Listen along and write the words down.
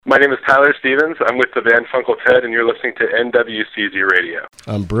My name is Tyler Stevens. I'm with the band Funkle, and you're listening to NWCZ Radio.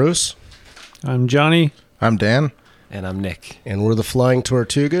 I'm Bruce. I'm Johnny. I'm Dan. And I'm Nick. And we're the Flying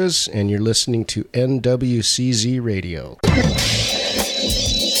Tortugas, and you're listening to NWCZ Radio.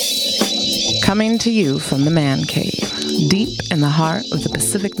 Coming to you from the Man Cave, deep in the heart of the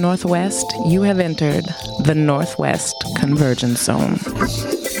Pacific Northwest, you have entered the Northwest Convergence Zone.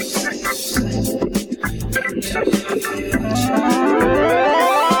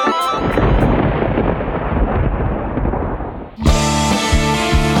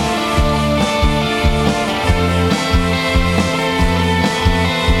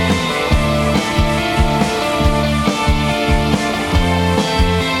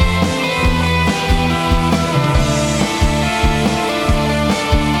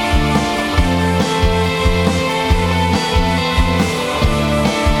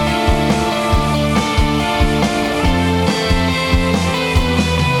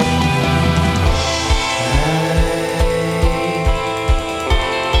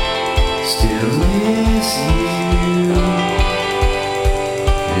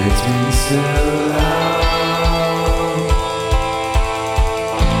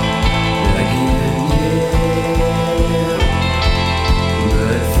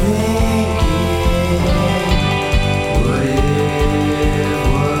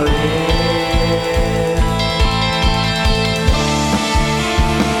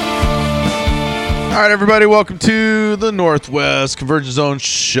 All right, everybody, welcome to the Northwest Convergence Zone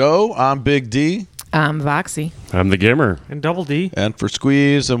show. I'm Big D. I'm Voxy. I'm the Gimmer. And Double D. And for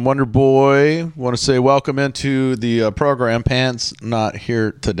Squeeze and Wonder Boy, want to say welcome into the program. Pants not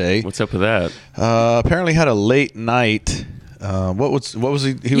here today. What's up with that? Apparently had a late night. What was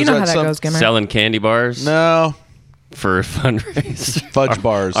he? He You was know at how that goes, Gimmer. Selling candy bars? No. For a fundraiser. Fudge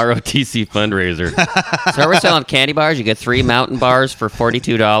bars. ROTC fundraiser. So we're selling candy bars. You get 3 mountain bars for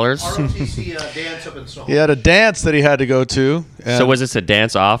 $42. ROTC dance up in Snohomish. He had a dance that he had to go to. So was this a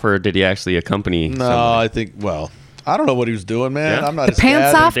dance off, or did he actually accompany No, somebody? I think, well, I don't know what he was doing, man. Yeah. I'm not The his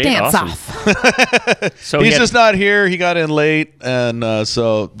pants dad. off, dance Awesome. off. So He's he had- just not here. He got in late, and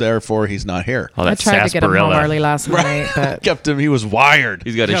so therefore he's not here. Oh, I that's tried to get him home sarsaparilla. early last night, but Kept him. He was wired.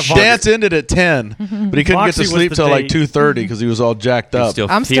 He's got his Dance ended at 10, but he couldn't get to Foxy was sleep the till like date. 2:30 because he was all jacked up.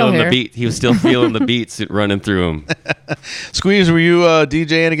 I'm still feeling here. the beat. He was still feeling the beats running through him. Squeeze, were you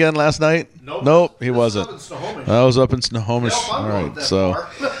DJing again last night? Nope, he wasn't. I was up in Snohomish. All right, so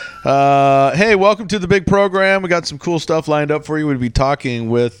hey, welcome to the big program. We got some cool stuff lined up for you. We'll be talking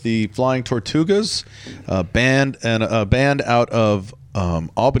with the Flying Tortugas, a band out of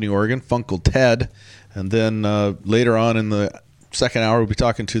Albany, Oregon, Funkle Ted, and then later on in the second hour we'll be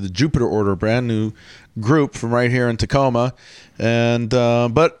talking to the Jupiter Order, a brand new group from right here in Tacoma, and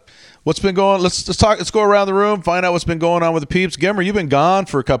but. What's been going? Let's talk. Let's go around the room, find out what's been going on with the peeps. Gimmer, you've been gone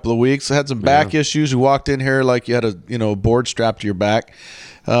for a couple of weeks. I had some back issues. You walked in here like you had a board strapped to your back,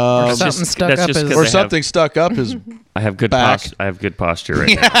 something stuck that's up just his... 'cause or I something stuck up his. I have good Back. I have good posture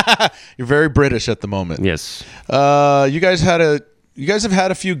right now. You're very British at the moment. Yes. You guys have had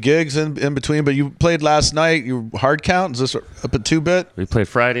a few gigs in between, but you played last night. You hard count. Is this up at 2-bit? We played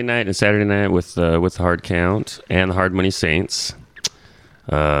Friday night and Saturday night with the Hard Count and the Hard Money Saints.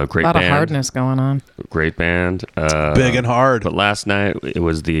 Great A lot band. of hardness going on. Great band. Big and hard. But last night it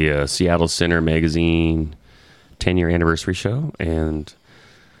was the Seattle Center Magazine 10-year anniversary show, and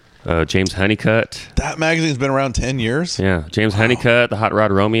James Honeycutt. That magazine's been around 10 years. Yeah, James Honeycutt, the Hot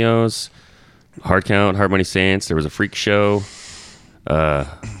Rod Romeos, Hard Count, Hard Money Saints. There was a freak show.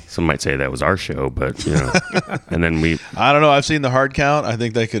 Some might say that was our show, but you know. And then we I don't know. I've seen the hard count. I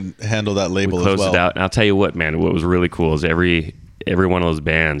think they could handle that label as closed well. it out. And I'll tell you what, man. What was really cool is every one of those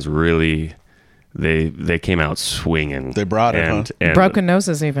bands really they came out swinging. They brought it, huh? and Broken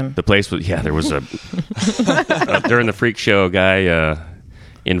noses even. the place was there was a during the freak show, a guy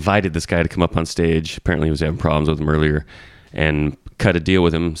invited this guy to come up on stage. Apparently he was having problems with him earlier, and cut a deal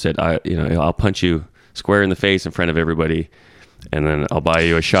with him. Said, I'll punch you square in the face in front of everybody, and then I'll buy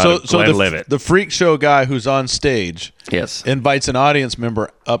you a shot of Glenlivet. The freak show guy who's on stage Yes. invites an audience member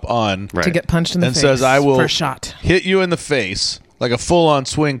up on Right. To get punched in the and face says, I will for a shot. hit you in the face like a full-on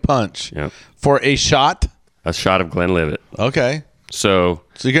swing punch Yep. for a shot. A shot of Glenlivet. Okay. So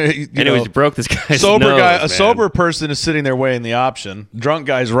So anyways, it broke this guy's sober nose, guy, a man. sober person is sitting there weighing the option. Drunk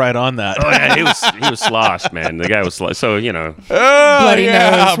guy's right on that. Oh yeah, he was sloshed, man. The guy was sloshed. So Oh, Bloody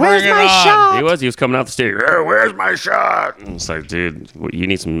yeah, nose. Where's bring it my on. shot? he was coming out the stage. "Oh, where's my shot? And it's like, dude, you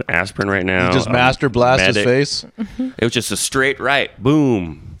need some aspirin right now. He just master blast his medic. face. It was just a straight right,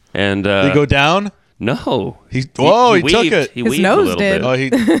 boom, and Did he go down? no. He He took weaved. it. He His weaved nose a little did. bit. Oh, he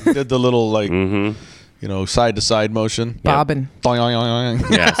did the little like. Mm-hmm. side to side motion. Bobbin.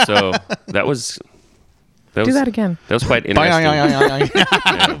 Yeah, so that was Do that again. That was quite interesting.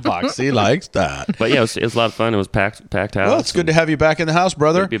 Voxy likes that. But yeah, it was a lot of fun. It was packed house. Well, it's good to have you back in the house,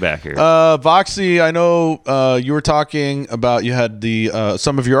 brother. Good to be back here. Voxy, I know you were talking about you had the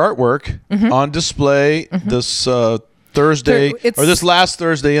some of your artwork on display this Thursday or this last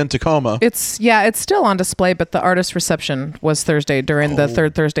Thursday in Tacoma. It's still on display, but the artist reception was Thursday during the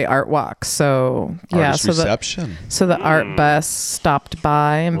third Thursday art walk. So artist reception. So the art bus stopped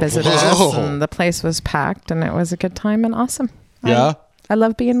by and visited us, and the place was packed, and it was a good time and awesome. Yeah, I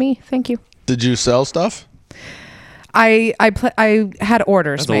love being me. Thank you. Did you sell stuff? I had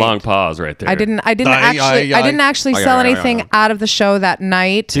orders. That's made. a long pause right there. I didn't actually sell anything out of the show that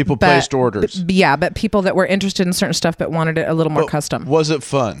night. People placed orders. But people that were interested in certain stuff but wanted it a little more custom. Was it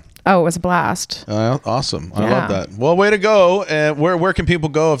fun? Oh, it was a blast. Awesome. I love that. Well, way to go. And where can people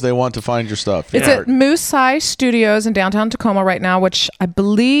go if they want to find your stuff? It's at Moose Eye Studios in downtown Tacoma right now, which I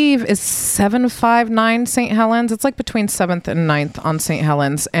believe is 759 St. Helens. It's like between 7th and 9th on St.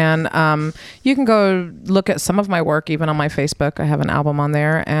 Helens. And you can go look at some of my work even on my Facebook. I have an album on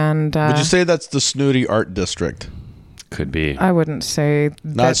there. And would you say that's the Snooty Art District? Could be. I wouldn't say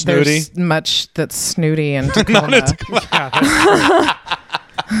not snooty. There's much that's snooty in Tacoma.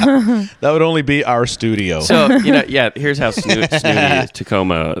 That would only be our studio. So here's how snooty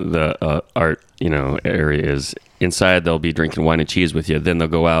Tacoma, the art area is. Inside they'll be drinking wine and cheese with you. Then they'll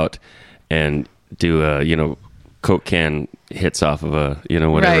go out and do Coke can hits off of a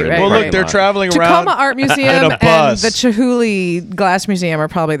whatever. Right, well, look, they're traveling around. Tacoma Art Museum and the Chihuly Glass Museum are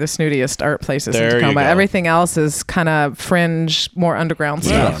probably the snootiest art places in Tacoma. Everything else is kind of fringe, more underground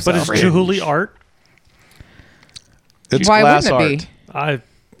stuff. But is Chihuly art? It's Why glass wouldn't it art. be?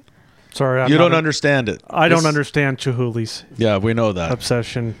 Sorry, you don't understand it. I don't understand Chihuly's. Yeah, we know that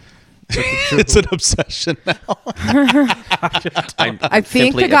obsession. It's an obsession now. I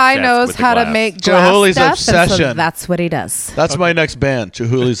think the guy knows how to make glass Chihuly's stuff, obsession. and so that's what he does. That's my next band,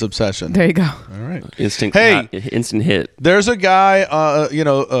 Chihuly's Obsession. There you go. All right. Instant hit. There's a guy,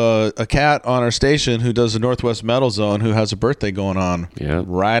 a cat on our station who does the Northwest Metal Zone who has a birthday going on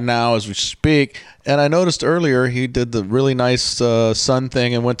right now as we speak. And I noticed earlier he did the really nice sun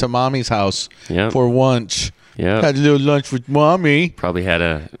thing and went to Mommy's house for lunch. Yeah, had to do lunch with Mommy. Probably had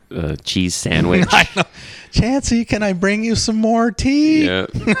a cheese sandwich. I know. Chancey, can I bring you some more tea? Yeah,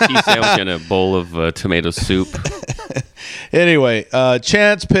 cheese sandwich and a bowl of tomato soup. Anyway,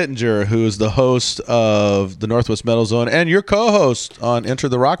 Chance Pittenger, who is the host of the Northwest Metal Zone and your co-host on Enter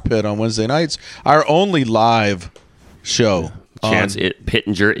the Rock Pit on Wednesday nights, our only live show. Chance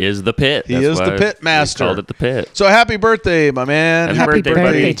Pittenger is the pit. He is the pit master. Called it the pit. So happy birthday, my man. Happy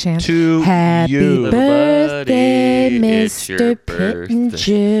birthday Chance. To happy you. Happy birthday, It's your Mr.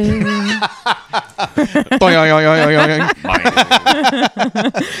 Pittenger.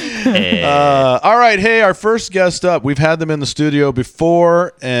 All right. Hey, our first guest up. We've had them in the studio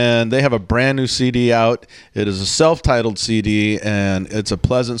before, and they have a brand new CD out. It is a self-titled CD, and it's a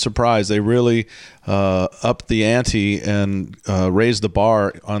pleasant surprise. They really up the ante and raise the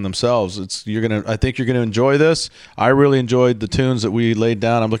bar on themselves. I think you're gonna enjoy this. I really enjoyed the tunes that we laid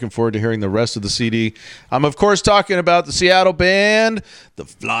down. I'm looking forward to hearing the rest of the CD. I'm of course talking about the Seattle band, the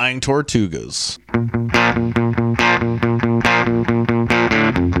Flying Tortugas.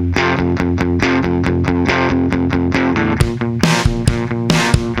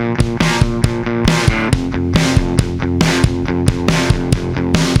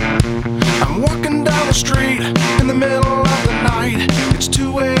 Street in the middle of the night. It's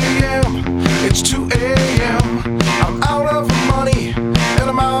 2 a.m. It's 2 a.m. I'm out of money and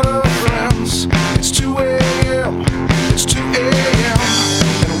I'm out of friends. It's 2 a.m. It's 2 a.m.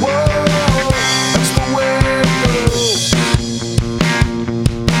 And whoa, that's the way it goes.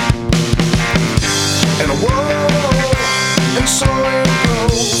 And whoa, and so it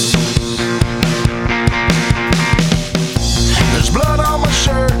goes. There's blood on my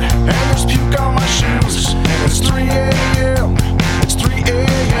shirt and there's puke on my shoes. It's 3 a.m. It's 3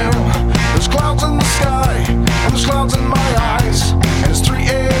 a.m. There's clouds in the sky and there's clouds in my eyes. And it's 3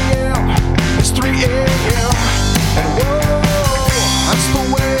 a.m. It's 3 a.m. And whoa, that's the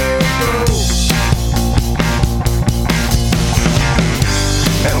way it goes.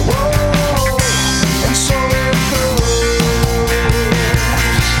 And whoa, and so it goes.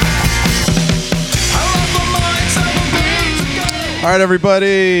 I left my mind 7 days ago. All right,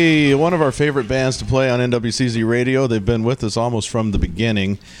 everybody. One of our favorite bands to play on NWCZ Radio. They've been with us almost from the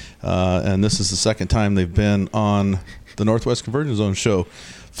beginning, and this is the second time they've been on the Northwest Convergence Zone show.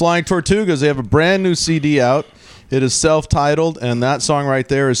 Flying Tortugas. They have a brand new CD out. It is self-titled, and that song right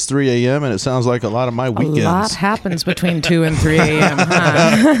there is 3 a.m., and it sounds like a lot of my weekends. A lot happens between 2 and 3 a.m.,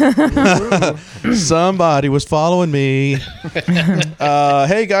 huh? Somebody was following me.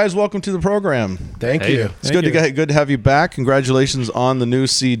 Hey, guys, welcome to the program. Thank you. It's good to have you back. Congratulations on the new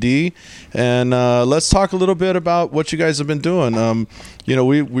CD. And let's talk a little bit about what you guys have been doing.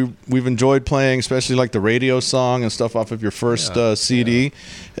 We've enjoyed playing, especially like the radio song and stuff off of your first CD.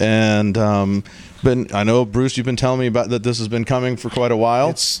 And I know, Bruce, you've been telling me about that this has been coming for quite a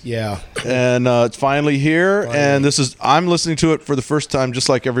while. And it's finally here. And I'm listening to it for the first time just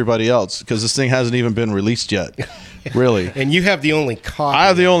like everybody else because this thing hasn't even been released yet. Really. And you have the only copy. I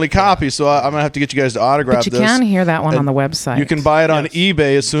have the only copy, so I'm going to have to get you guys to autograph this. But you can hear that one on the website. You can buy it on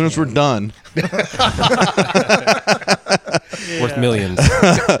eBay as soon as we're done. Worth millions.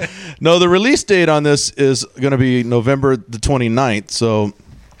 No, the release date on this is going to be November the 29th, so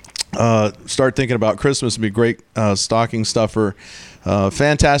start thinking about Christmas. It'd be great stocking stuffer.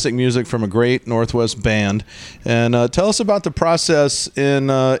 Fantastic music from a great Northwest band. And tell us about the process in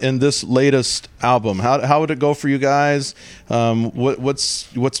this latest album. How would it go for you guys? What's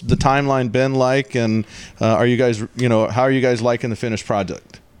the timeline been like? And are you guys, how are you guys liking the finished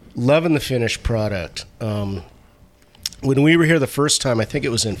product? Loving the finished product. When we were here the first time, I think it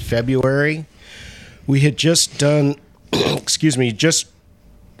was in February, we had just done, just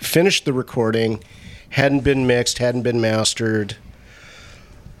finished the recording, hadn't been mixed, hadn't been mastered.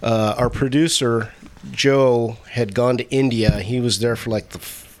 Our producer, Joe, had gone to India. He was there for like the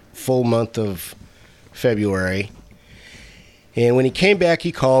full month of February. And when he came back,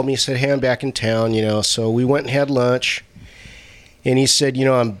 he called me, said, hey, I'm back in town, So we went and had lunch. And he said,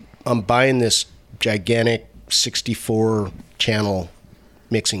 I'm buying this gigantic 64-channel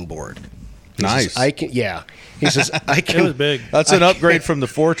mixing board. Nice. He says, I can. It was big. That's an upgrade from the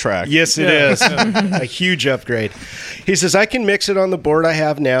 4-track. Yes, it is. A huge upgrade. He says, I can mix it on the board I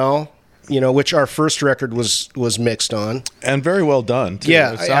have now, which our first record was mixed on. And very well done, too.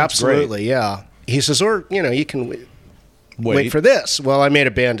 Yeah, absolutely, great. Yeah. He says, or, you can wait for this. Well, I made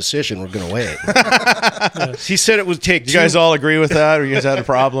a bad decision. We're going to wait. He said it would take You guys all agree with that, or you guys had a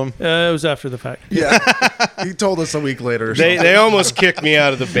problem? It was after the fact. Yeah. He told us a week later. They almost kicked me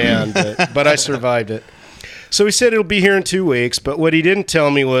out of the band, but I survived it. So he said it'll be here in 2 weeks, but what he didn't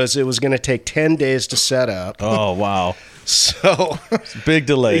tell me was it was going to take 10 days to set up. Oh, wow. So it's a big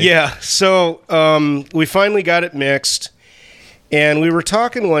delay. Yeah. So we finally got it mixed, and we were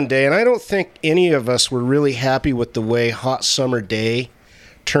talking one day, and I don't think any of us were really happy with the way Hot Summer Day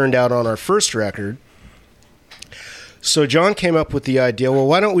turned out on our first record. So John came up with the idea, well,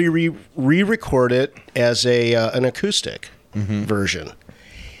 why don't we re-record it as an acoustic version?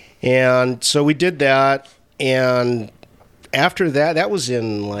 And so we did that. And after that was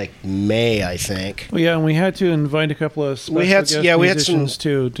in like May, I think. Well, yeah, and we had to invite a couple of special guest musicians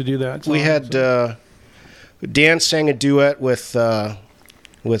to do that. We had Dan sang a duet with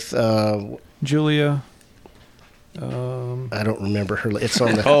Julia. I don't remember her. It's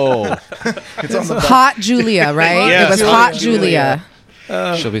on the it's on the Hot Julia, right? Yes. It was Hot Julia.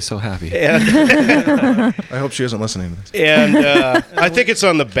 She'll be so happy. And I hope she isn't listening to this. And I think it's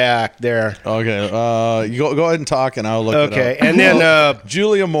on the back there. Okay. You go ahead and talk, and I'll look it up. Okay. And then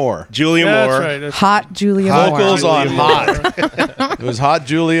Julia Moore. Julia Moore. That's right. That's Hot Julia Moore. Vocals on Hot. It was Hot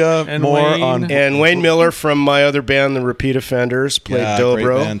Julia And Moore Wayne. on. And Wayne Miller from my other band, the Repeat Offenders, played dobro.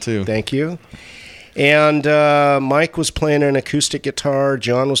 Great band too. Thank you. And Mike was playing an acoustic guitar.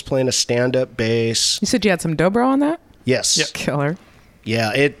 John was playing a stand-up bass. You said you had some dobro on that? Yes. Yep. Killer.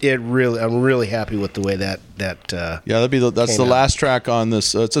 Yeah, it really. I'm really happy with the way that. That's the last track on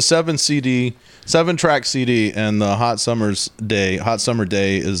this. It's a 7-track CD, and the Hot Summer Day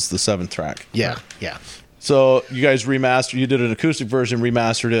is the 7th track. Yeah. So you guys remastered. You did an acoustic version,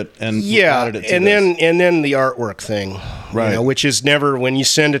 remastered it, and added it to and then the artwork thing, right? Which is never, when you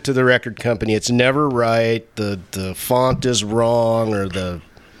send it to the record company, it's never right. The font is wrong,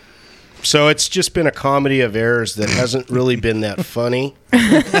 so it's just been a comedy of errors that hasn't really been that funny.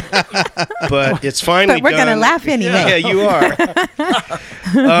 But it's finally But we're done. going to laugh anyway. Yeah, you are.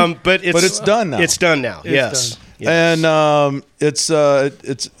 But it's done now. It's done now. Yes. Done. Yes. And it's a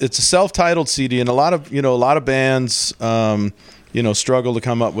self-titled CD, and a lot of bands struggle to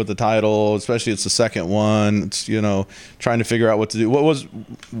come up with the title, especially it's the second one. It's trying to figure out what to do.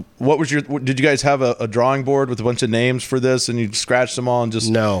 Did you guys have a drawing board with a bunch of names for this, and you scratched them all and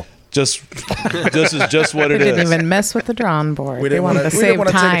just No. this is just what it They is. didn't even mess with the drawing board. We They didn't wanted want to to save take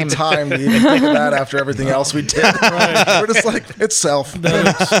time. the time to even think of that after everything else we did. We're just like, it's self.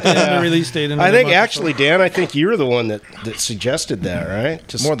 The release date. I think actually, Dan, I think you were the one that suggested that, right?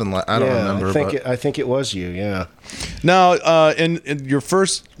 Just more than I don't remember. I think it was you. Yeah. Now, in your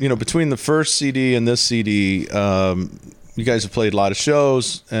first, between the first CD and this CD, you guys have played a lot of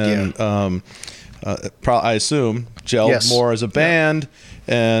shows, and I assume gelled more as a band,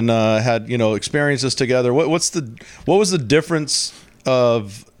 and had experiences together. What was the difference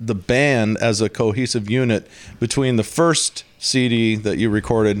of the band as a cohesive unit between the first CD that you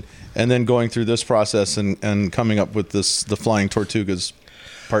recorded and then going through this process and coming up with the Flying Tortugas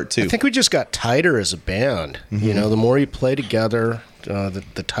Part 2? I think we just got tighter as a band. Mm-hmm. The more you play together,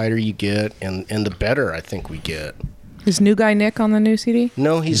 the tighter you get, and the better I think we get. Is new guy Nick on the new CD?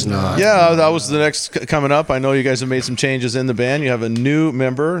 No, he's not. Yeah, that was the next coming up. I know you guys have made some changes in the band. You have a new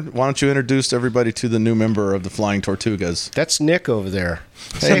member. Why don't you introduce everybody to the new member of the Flying Tortugas? That's Nick over there.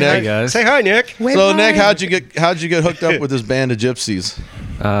 Hey, Nick. Hey, guys. Say hi, Nick. So, Nick, how'd you get hooked up with this band of gypsies?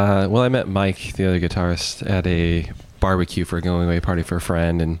 Well, I met Mike, the other guitarist, at a barbecue for a going away party for a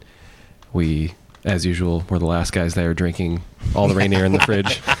friend, and we, as usual, were the last guys there drinking all the Rainier in the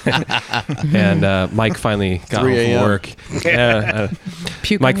fridge. And Mike finally got home from work.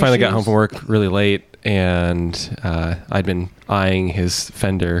 Mike finally got home from work really late, and I'd been eyeing his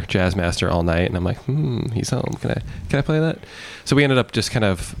Fender Jazzmaster all night, and I'm like, he's home. Can I play that? So we ended up just kind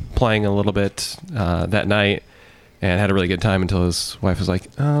of playing a little bit that night, and had a really good time until his wife was like,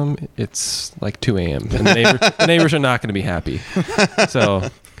 it's like 2 a.m. and the neighbors are not going to be happy. So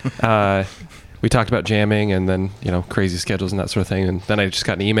we talked about jamming, and then crazy schedules and that sort of thing. And then I just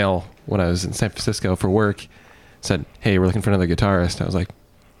got an email when I was in San Francisco for work. Said, "Hey, we're looking for another guitarist." I was like,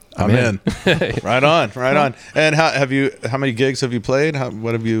 "I'm in." Right on. And how many gigs have you played?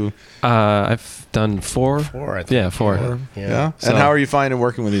 What have you? I've done 4. 4, I think. Yeah, 4. Yeah. So, and how are you finding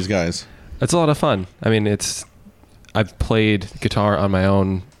working with these guys? It's a lot of fun. I mean, I've played guitar on my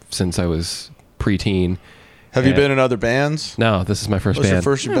own since I was preteen. Have you been in other bands? No, this is my first band. Your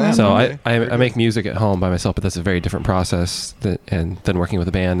first band? So okay. I make music at home by myself, but that's a very different process than working with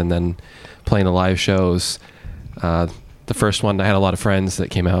a band and then playing the live shows. The first one, I had a lot of friends that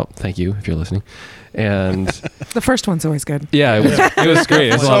came out. Thank you if you're listening. And the first one's always good. Yeah, it was great.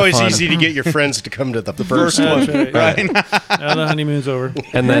 It was it's a lot always of fun. easy to get your friends to come to the first one. Right. Now the honeymoon's over.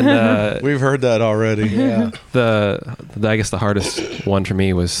 And then we've heard that already. Yeah. I guess the hardest one for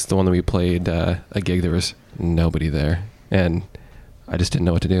me was the one that we played a gig. There was nobody there, and I just didn't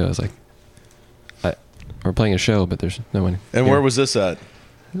know what to do. I was like, we're playing a show, but there's no one. And where was this at?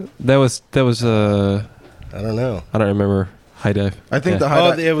 That was I don't know. I don't remember. High Dive. I think the Oh,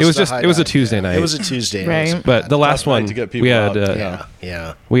 high dive. it was a Tuesday night. It was a Tuesday Right. night. But the last one, to get people we had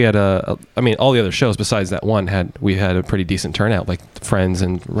Yeah. we had I mean, all the other shows besides that one we had a pretty decent turnout, like friends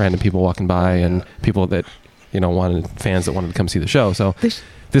and random people walking by and people that fans that wanted to come see the show. So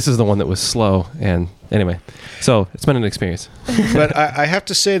this is the one that was slow, and anyway, so it's been an experience. But I have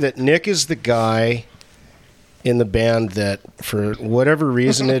to say that Nick is the guy in the band that, for whatever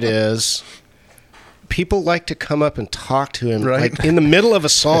reason it is, people like to come up and talk to him, Right. like in the middle of a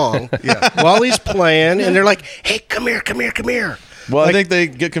song while he's playing, and they're like, "Hey, come here." Well, I think they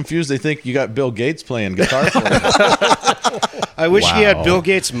get confused. They think you got Bill Gates playing guitar for them. I wish he had Bill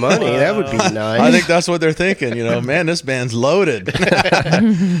Gates' money. That would be nice. I think that's what they're thinking. Man, this band's loaded.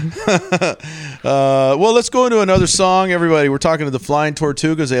 Well, let's go into another song, everybody. We're talking to the Flying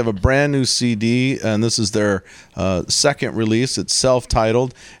Tortugas. They have a brand new CD, and this is their second release. It's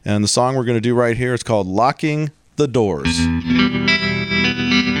self-titled, and the song we're going to do right here is called "Locking the Doors."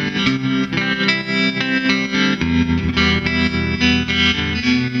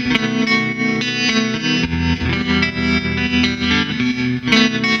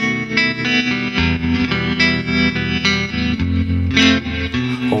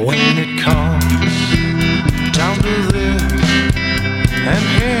 When it comes down to this, and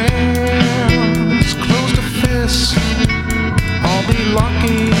hands close to fists, I'll be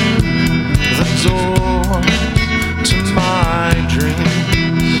locking the door to my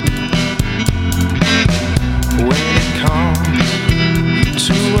dreams. When it comes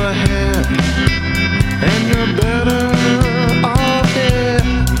to a head, and you're better off dead,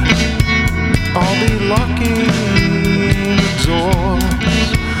 I'll be locking the door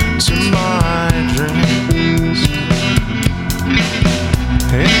to my dreams.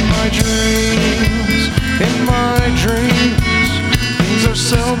 In my dreams, things are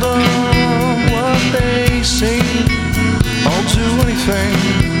seldom what they seem. I'll do anything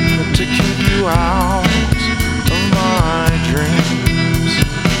to keep you out of my dreams.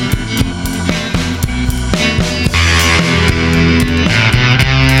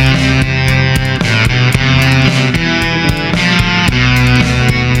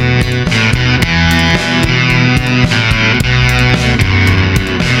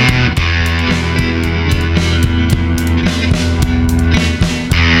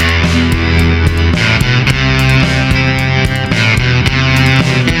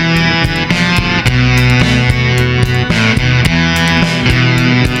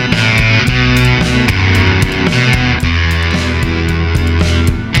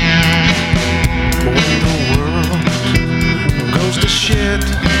 shit,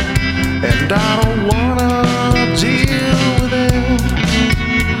 and I don't wanna deal with it.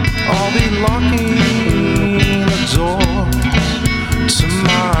 I'll be locking the door to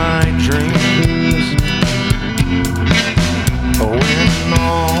my dreams. When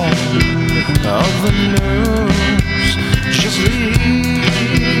all of the news just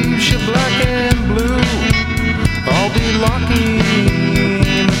leaves you black and blue, I'll be locking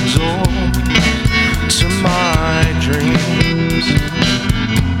the door to my dreams.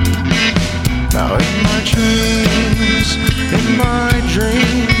 Now in my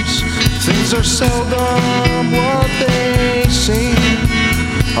dreams, things are seldom what they seem.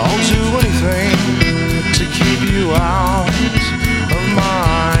 I'll do anything to keep you out of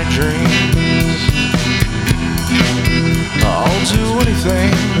my dreams. I'll do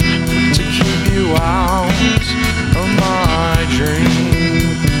anything to keep you out of my dreams.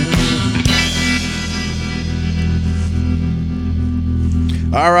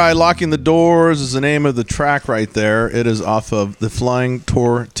 All right, Locking the Doors is the name of the track right there. It is off of the Flying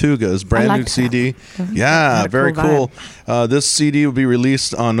Tortugas, brand new CD. Yeah, very cool. This CD will be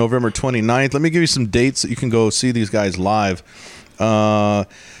released on November 29th. Let me give you some dates that you can go see these guys live. On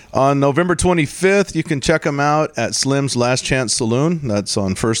November 25th, you can check them out at Slim's Last Chance Saloon. That's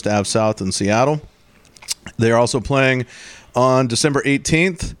on First Ave South in Seattle. They're also playing on December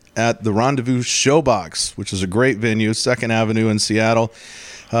 18th at the Rendezvous Showbox, which is a great venue, 2nd Avenue in Seattle.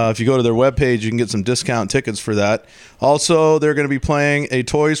 If you go to their webpage, you can get some discount tickets for that. Also, they're going to be playing a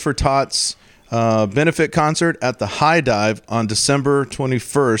Toys for Tots benefit concert at the High Dive on December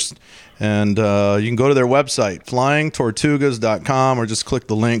 21st. And you can go to their website, flyingtortugas.com, or just click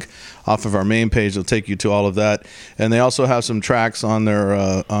the link off of our main page. It'll take you to all of that. And they also have some tracks on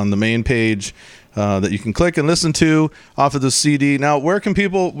their on the main page that you can click and listen to off of the CD. Now, where can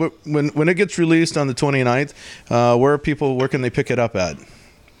people, when it gets released on the 29th, where can they pick it up at?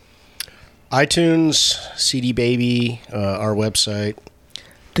 iTunes, CD Baby, our website.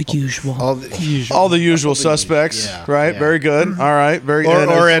 The usual. All the usual suspects, right? Yeah. Very good. All right. Very good.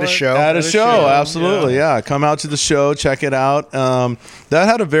 Or at a show. At a show, absolutely. Yeah. Come out to the show, check it out. That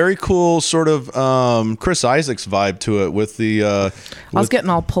had a very cool sort of Chris Isaacs vibe to it with the... I was getting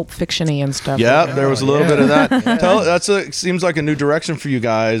all Pulp Fiction-y and stuff. Yeah, there was a little bit of that. Seems like a new direction for you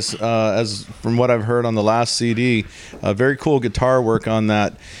guys, as from what I've heard on the last CD. Very cool guitar work on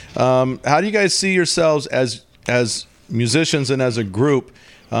that. How do you guys see yourselves as musicians and as a group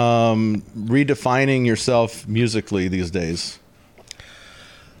redefining yourself musically these days?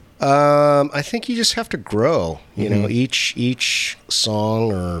 I think you just have to grow. You know, each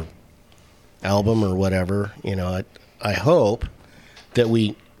song or album or whatever. You know, I hope that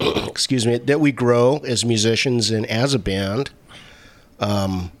we, that we grow as musicians and as a band,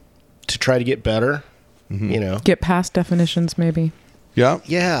 to try to get better. You know, get past definitions, maybe. Yeah.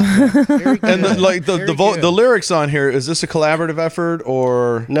 Very good. And the lyrics on here, is this a collaborative effort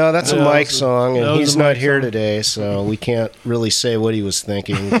or? No, that's a Mike song, and he's not here today, so we can't really say what he was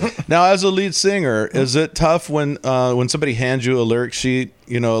thinking. Now, as a lead singer, is it tough when somebody hands you a lyric sheet?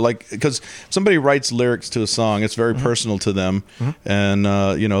 You know, like, because somebody writes lyrics to a song, it's very personal to them, and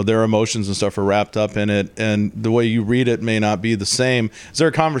you know, their emotions and stuff are wrapped up in it, and the way you read it may not be the same. Is there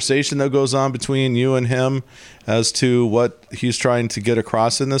a conversation that goes on between you and him as to what he's trying to get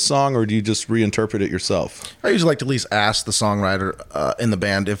across in this song, or do you just reinterpret it yourself? I usually like to at least ask the songwriter in the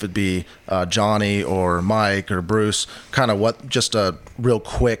band, if it be Johnny or Mike or Bruce, kind of what, just a real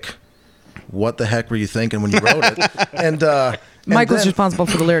quick, what the heck were you thinking when you wrote it? And Mike was responsible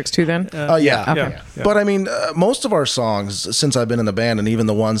for the lyrics too then? Yeah. Okay. Yeah. But I mean, most of our songs, since I've been in the band, and even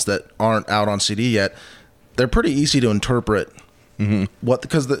the ones that aren't out on CD yet, they're pretty easy to interpret.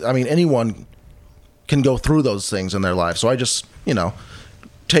 Because anyone can go through those things in their life. So I just,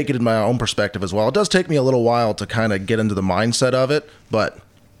 take it in my own perspective as well. It does take me a little while to kind of get into the mindset of it, but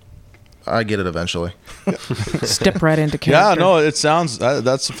I get it eventually. Step right into character. Yeah, no, it sounds,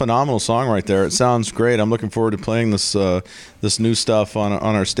 that's a phenomenal song right there. It sounds great. I'm looking forward to playing this this new stuff on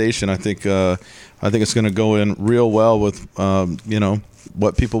our station. I think it's going to go in real well with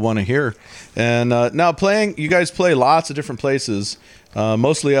what people want to hear. And now you guys play lots of different places,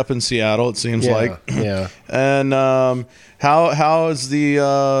 mostly up in Seattle, it seems like. Yeah. And how's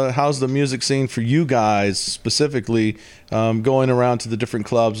the music scene for you guys specifically, going around to the different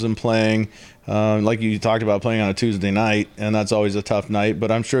clubs and playing? Like you talked about, playing on a Tuesday night, and that's always a tough night,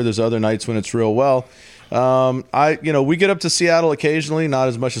 but I'm sure there's other nights when it's real well. We get up to Seattle occasionally, not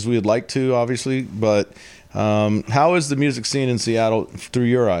as much as we would like to, obviously, but how is the music scene in Seattle through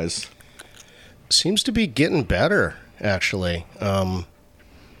your eyes? Seems to be getting better, actually.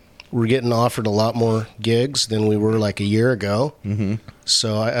 we're getting offered a lot more gigs than we were like a year ago. Mm-hmm.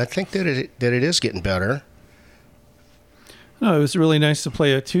 So I think that it is getting better. No, it was really nice to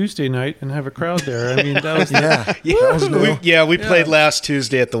play a Tuesday night and have a crowd there. I mean, that was we played last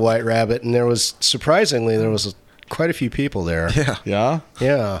Tuesday at the White Rabbit, and there was quite a few people there. Yeah.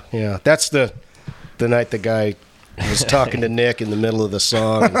 That's the night the guy was talking to Nick in the middle of the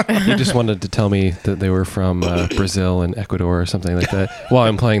song. He just wanted to tell me that they were from Brazil and Ecuador or something like that while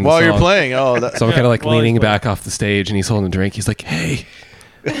I'm playing the song. While you're playing, so I'm kind of like leaning back off the stage, and he's holding a drink. He's like, "Hey,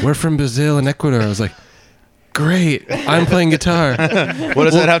 we're from Brazil and Ecuador." I was like, "Great, I'm playing guitar." What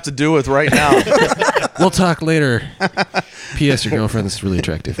does that have to do with right now? We'll talk later. P.S. Your girlfriend's really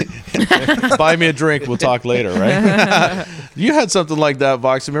attractive. Buy me a drink. We'll talk later, right? You had something like that,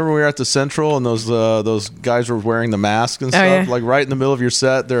 Vox. Remember we were at the Central and those guys were wearing the mask and stuff? Like right in the middle of your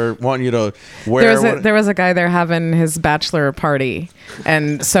set, they're wanting you to wear. There was a guy there having his bachelor party,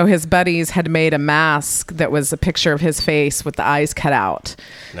 and so his buddies had made a mask that was a picture of his face with the eyes cut out.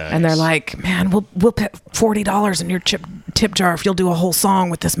 Nice. And they're like, "Man, we'll put $40 in your tip jar if you'll do a whole song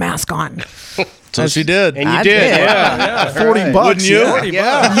with this mask on." So she did. And you did. Yeah. $40. Wouldn't you?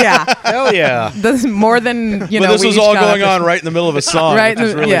 Yeah. Hell yeah. That's more than, But this was all going on right in the middle of a song, which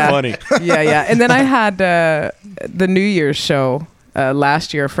is really funny. Yeah. And then I had the New Year's show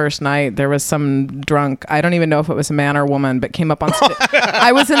last year, first night. There was some drunk, I don't even know if it was a man or woman, but came up on stage.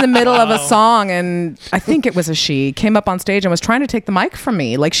 I was in the middle of a song, and I think it was a she, came up on stage and was trying to take the mic from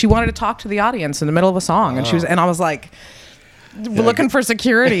me. Like, she wanted to talk to the audience in the middle of a song. And I was like, looking for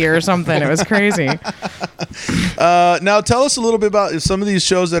security or something. It was crazy. Now tell us a little bit about some of these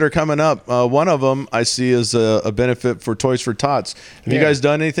shows that are coming up. One of them I see is a benefit for Toys for Tots. Have you guys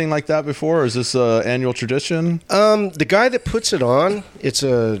done anything like that before? Or is this an annual tradition? The guy that puts it on, it's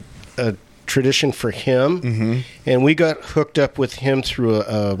a tradition for him, and we got hooked up with him through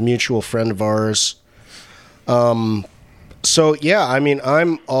a mutual friend of ours. So yeah, I mean,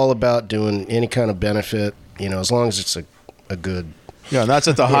 I'm all about doing any kind of benefit, as long as it's a good. Yeah, and that's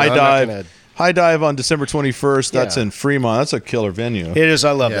at the High Dive. High Dive on December 21st. That's in Fremont. That's a killer venue. It is.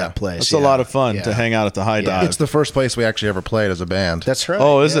 I love that place. It's a lot of fun to hang out at the High Dive. It's the first place we actually ever played as a band. That's right.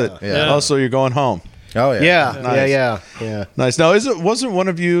 Oh, is it? Yeah. Oh, so you're going home. Oh, yeah. Yeah. Nice. Now, wasn't one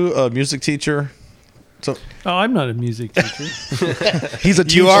of you a music teacher? Oh, I'm not a music teacher. He's a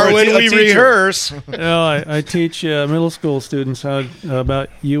teacher. You are when we rehearse. No, I teach middle school students about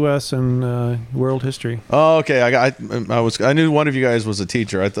U.S. and world history. Oh, okay. I knew one of you guys was a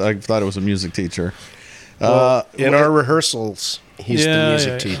teacher. I thought it was a music teacher. In our rehearsals, he's the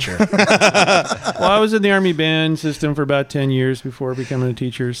music teacher. Well, I was in the Army band system for about 10 years before becoming a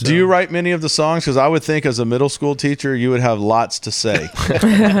teacher. So. Do you write many of the songs? Because I would think as a middle school teacher, you would have lots to say.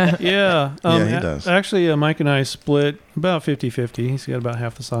 Yeah. He does. Actually, Mike and I split about 50-50. He's got about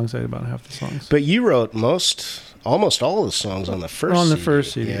half the songs, I had about half the songs. But you wrote almost all the songs on the first CD. On the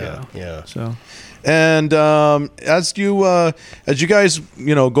first CD, yeah. So... And as you guys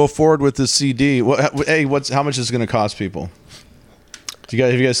go forward with this CD, how much is it going to cost people?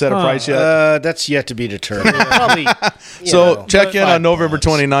 Have you guys set a price yet? That's yet to be determined. Probably. Check in on November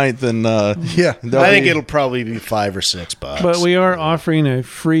 29th, and I think it'll probably be $5 or $6. But we are offering a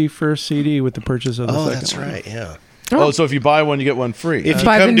free first CD with the purchase of the second one. That's right. Yeah. Oh, so if you buy one, you get one free. If you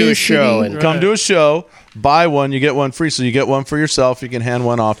come to a show come to a show, buy one, you get one free. So you get one for yourself. You can hand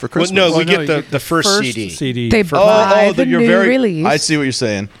one off for Christmas. We get the first CD. They buy the new release. I see what you're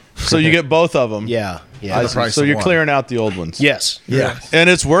saying. So you get both of them. Yeah. So you're clearing out the old ones. Yes. Yeah. And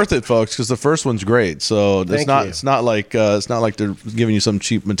it's worth it, folks, because the first one's great. So it's not like they're giving you some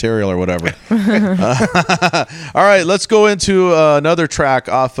cheap material or whatever. All right, let's go into another track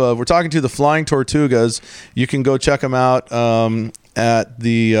off of. We're talking to the Flying Tortugas. You can go check them out at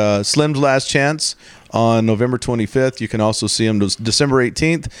the Slim's Last Chance on November 25th. You can also see them December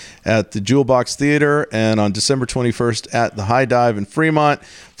 18th at the Jewel Box Theater and on December 21st at the High Dive in Fremont.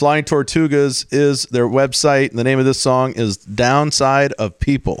 Flying Tortugas is their website. The name of this song is Downside of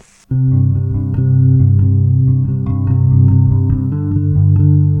People.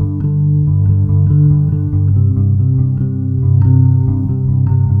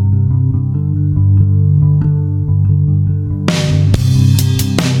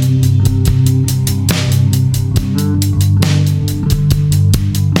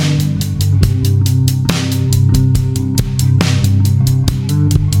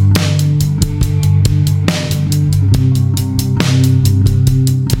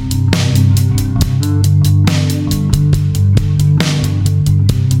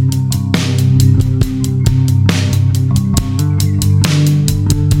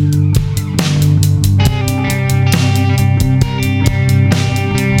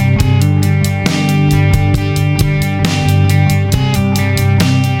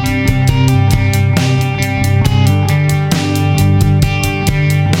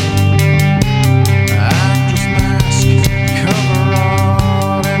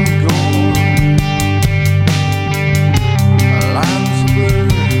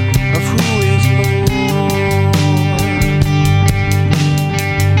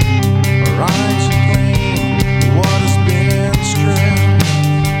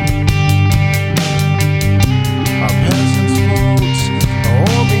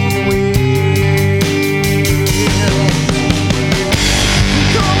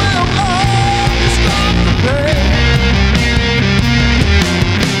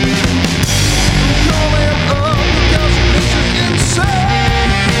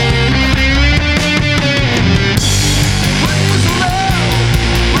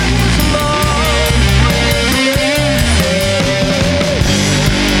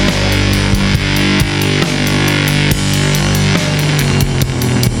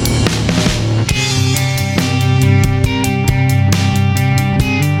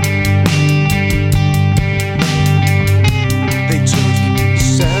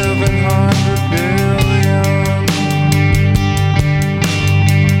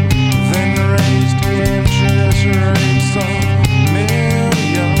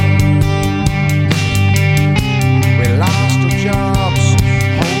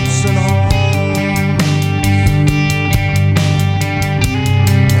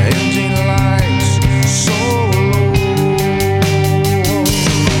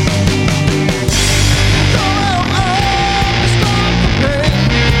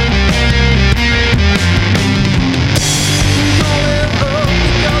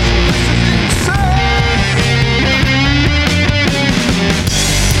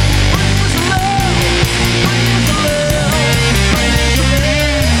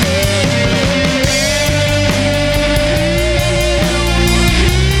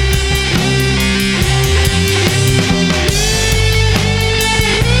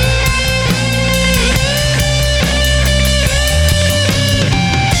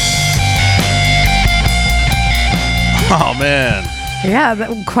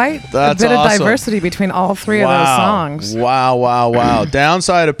 Yeah, quite That's a bit awesome. of diversity between all three of those songs. Wow.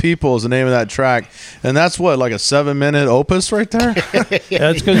 Downside of People is the name of that track. And that's what, like a 7-minute opus right there?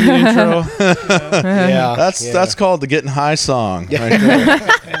 Yeah, it's because of the intro. That's called the Getting High song right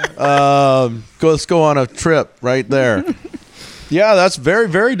there. Let's go on a trip right there. Yeah, that's very,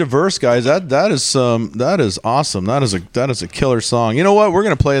 very diverse, guys. That is awesome. That is a killer song. You know what? We're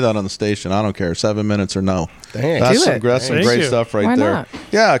gonna play that on the station. I don't care, 7 minutes or no. Dang. That's Do it. some great stuff right Why there. not?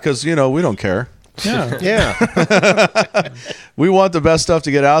 Yeah, because we don't care. Yeah. Yeah. We want the best stuff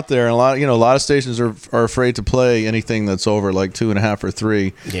to get out there, and a lot of stations are afraid to play anything that's over like 2.5 or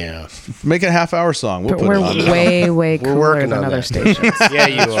 3. Yeah. Make it a half-hour song. We'll But put we're it on. way cooler working than on other that. stations. Yeah,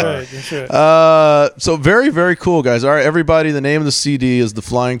 you That's are. right. That's right. So very, very cool, guys. All right, everybody. The name of the CD is The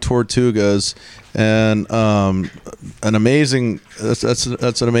Flying Tortugas, and an amazing. That's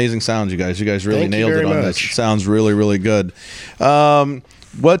an amazing sound, you guys. You guys really Thank you nailed it very on much. this. It sounds really, really good.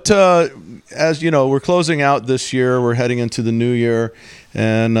 As you know, we're closing out this year. We're heading into the new year,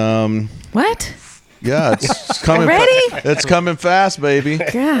 and What? yeah, it's coming. Already? It's coming fast, baby.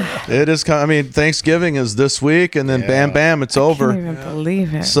 God, It is. I mean, Thanksgiving is this week, and then Yeah. bam, it's I over. can't even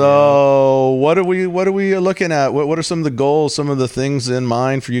believe it. So what are we looking at? What are some of the goals, some of the things in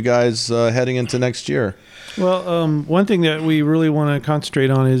mind for you guys heading into next year? Well, one thing that we really want to concentrate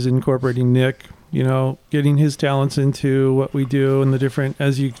on is incorporating Nick, getting his talents into what we do and the different,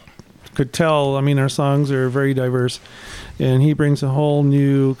 as you could tell, I mean, our songs are very diverse, and he brings a whole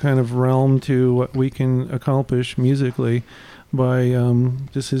new kind of realm to what we can accomplish musically by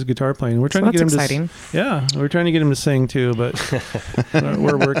just his guitar playing. We're trying to get him exciting. we're trying to get him to sing too, but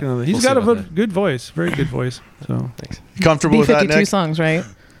we're working on it. He's got a good voice, very good voice. So Comfortable with that, B-52 Nick? songs, right?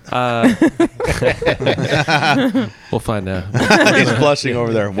 We'll find out. He's blushing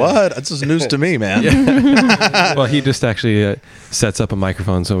over there. What? This is news to me, man. Well, he just actually sets up a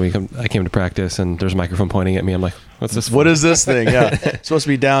microphone, so I came to practice, and there's a microphone pointing at me. I'm like, "What's this? What for?" is this thing? Yeah, it's supposed to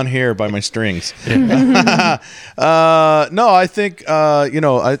be down here by my strings. No, I think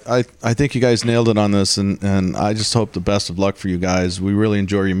I think you guys nailed it on this, and I just hope the best of luck for you guys. We really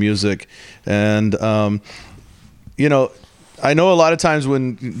enjoy your music, and I know a lot of times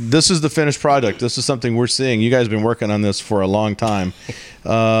when this is the finished product, this is something we're seeing. You guys have been working on this for a long time,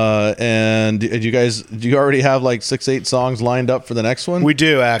 and do you already have like 6-8 songs lined up for the next one? We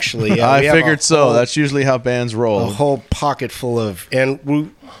do actually. Yeah, I we have figured so. That's usually how bands a roll. whole pocket full of,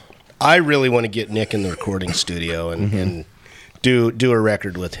 I really want to get Nick in the recording studio and do a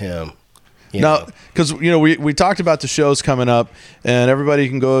record with him. Now, because we talked about the shows coming up, and everybody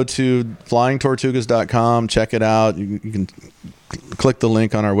can go to flyingtortugas.com, check it out. You can click the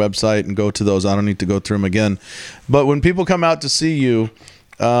link on our website and go to those. I don't need to go through them again. But when people come out to see you,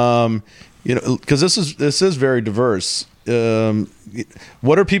 because this is very diverse.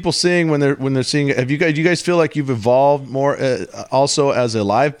 What are people seeing when they're seeing? Do you guys feel like you've evolved more also as a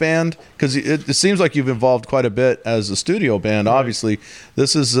live band? Because it seems like you've evolved quite a bit as a studio band. Right. Obviously,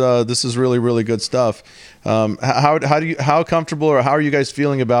 this is really, really good stuff. How comfortable or how are you guys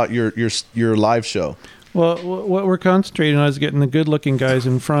feeling about your live show? Well, what we're concentrating on is getting the good-looking guys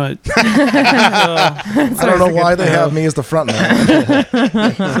in front. I don't know why they have me as the front man.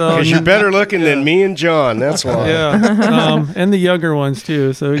 Because you're better looking than me and John. That's why. Yeah, and the younger ones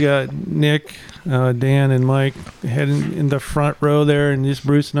too. So we got Nick, Dan, and Mike heading in the front row there, and just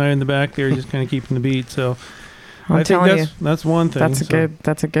Bruce and I in the back there, just kind of keeping the beat. So I think that's one thing.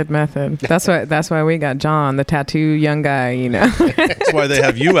 That's a good method. That's why we got John, the tattoo young guy. That's why they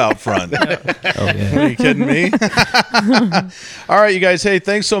have you out front. Are you kidding me? All right, you guys. Hey,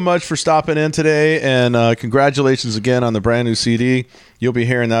 thanks so much for stopping in today, and congratulations again on the brand new CD. You'll be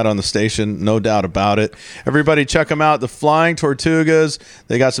hearing that on the station, no doubt about it. Everybody check them out, the Flying Tortugas.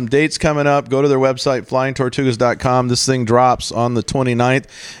 They got some dates coming up. Go to their website, flyingtortugas.com. This thing drops on the 29th.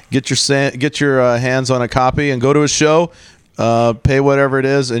 Get your hands on a copy and go to a show. Pay whatever it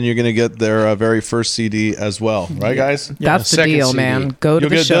is, and you're going to get their very first CD as well. Right, guys? That's the deal, CD. man. Go to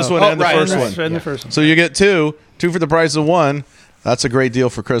You'll the get show. this one and the first one. And the first one. So you get two for the price of one. That's a great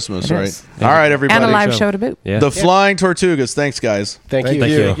deal for Christmas, It right? is. All right, everybody. And a live show to boot. Yeah. The Flying Tortugas. Thanks, guys. Thank you.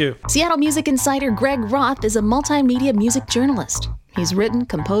 Thank you. Seattle music insider Greg Roth is a multimedia music journalist. He's written,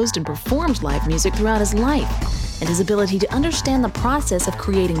 composed, and performed live music throughout his life, and his ability to understand the process of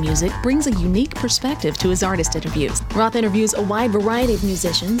creating music brings a unique perspective to his artist interviews. Roth interviews a wide variety of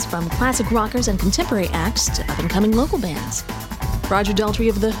musicians, from classic rockers and contemporary acts to up-and-coming local bands. Roger Daltrey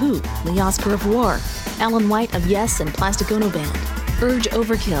of The Who, Lee Oskar of War, Alan White of Yes and Plastic Ono Band, Urge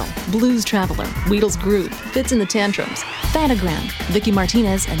Overkill, Blues Traveler, Wheedle's Groove, Fits in the Tantrums, Fatagram, Vicky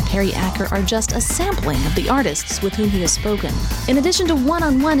Martinez, and Perry Acker are just a sampling of the artists with whom he has spoken. In addition to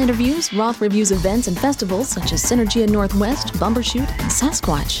one-on-one interviews, Roth reviews events and festivals such as Synergia Northwest, Bumbershoot, and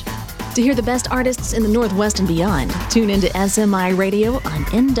Sasquatch. To hear the best artists in the Northwest and beyond, tune into SMI Radio on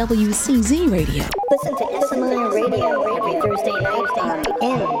NWCZ Radio. Listen to SMI Radio every Thursday night on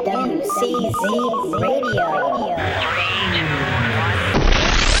NWCZ Radio.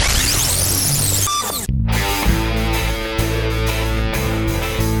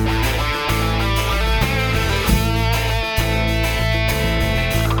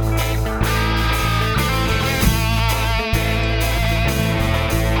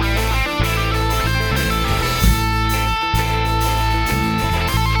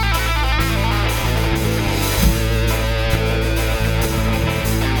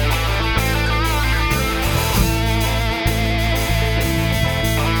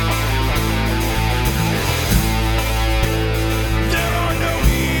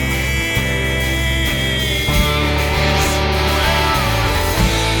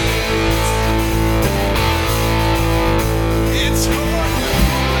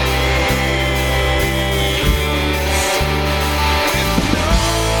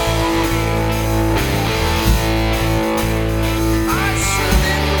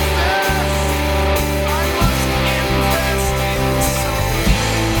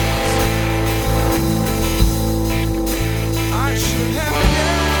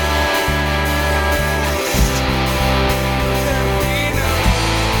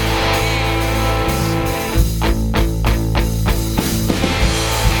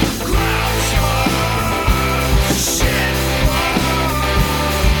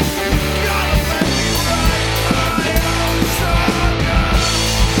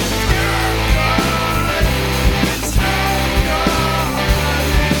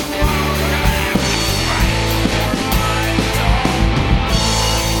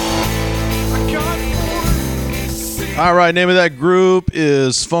 All right, name of that group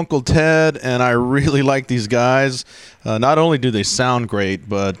is Funkle Ted, and I really like these guys. Not only do they sound great,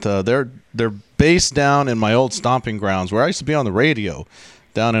 but they're based down in my old stomping grounds where I used to be on the radio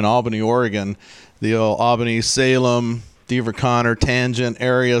down in Albany, Oregon. The old Albany, Salem, Beaver Connor, Tangent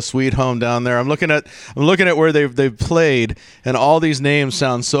area, Sweet Home down there. I'm looking at where they've played, and all these names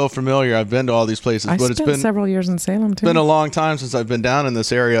sound so familiar. I've been to all these places, but it's been several years in Salem too. It's been a long time since I've been down in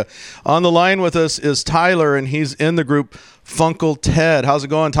this area. On the line with us is Tyler, and he's in the group Funkle Ted. How's it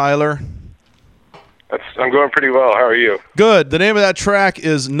going, Tyler? I'm going pretty well. How are you? Good. The name of that track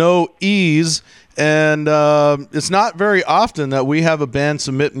is No Ease, and it's not very often that we have a band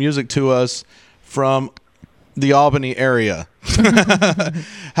submit music to us from the Albany area.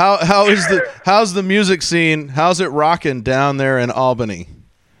 How's the music scene? How's it rocking down there in Albany?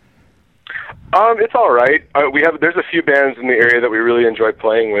 It's all right. There's a few bands in the area that we really enjoy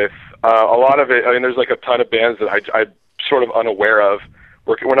playing with. A lot of it. I mean, there's like a ton of bands that I'm sort of unaware of.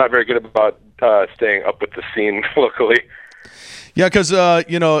 We're not very good about staying up with the scene locally. Yeah, because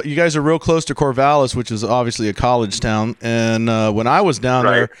you guys are real close to Corvallis, which is obviously a college town. And when I was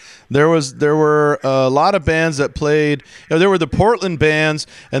down there were a lot of bands that played. There were the Portland bands,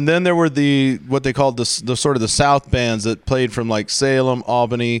 and then there were what they called the sort of the South bands that played from like Salem,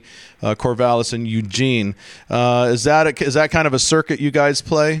 Albany, Corvallis, and Eugene. Is that kind of a circuit you guys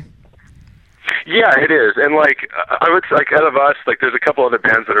play? Yeah, it is. And I would like out of us, there's a couple other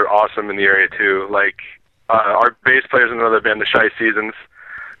bands that are awesome in the area too. Our bass player's in another band, the Shy Seasons.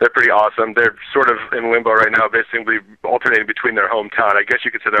 They're pretty awesome. They're sort of in limbo right now, basically alternating between their hometown. I guess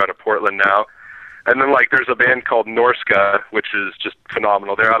you could say they're out of Portland now. And then there's a band called Norska, which is just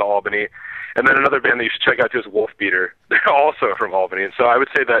phenomenal. They're out of Albany. And then another band that you should check out too is Wolf Beater. They're also from Albany. And so I would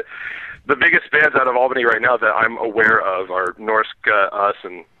say that the biggest bands out of Albany right now that I'm aware of are Norska, us,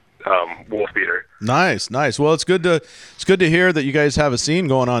 and Wolf Beater. Nice. Well, it's good to hear that you guys have a scene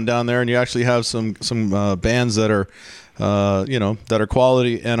going on down there, and you actually have some bands that are that are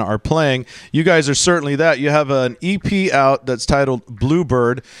quality and are playing. You guys are certainly that. You have an EP out that's titled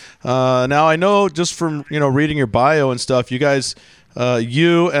Bluebird. Now I know just from reading your bio and stuff, you guys,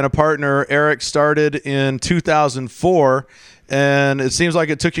 you and a partner Eric started in 2004. And it seems like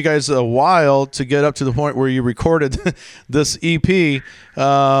it took you guys a while to get up to the point where you recorded this EP.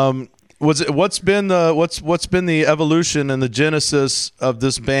 What's been the evolution and the genesis of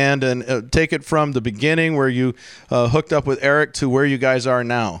this band, and take it from the beginning where you hooked up with Eric to where you guys are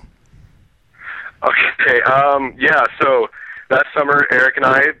now? Okay. So that summer, Eric and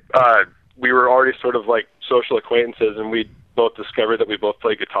I, we were already sort of like social acquaintances, and we both discovered that we both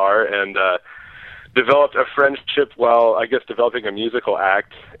play guitar, and developed a friendship while, I guess, developing a musical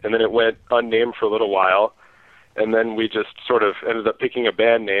act, and then it went unnamed for a little while, and then we just sort of ended up picking a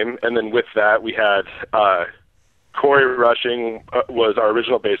band name, and then with that we had Corey Rushing was our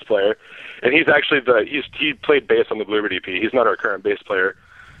original bass player, and he's actually he played bass on the Bluebird EP. He's not our current bass player.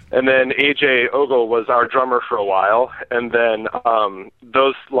 And then AJ Ogle was our drummer for a while, and then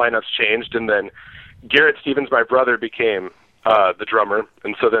those lineups changed, and then Garrett Stevens, my brother, became the drummer,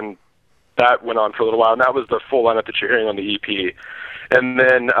 and so then that went on for a little while, and that was the full lineup that you're hearing on the EP. And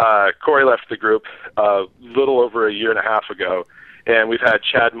then Corey left the group a little over a year and a half ago, and we've had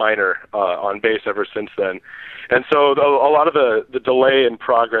Chad Miner on bass ever since then. And so a lot of the delay in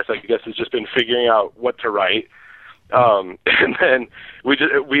progress, I guess, has just been figuring out what to write. And then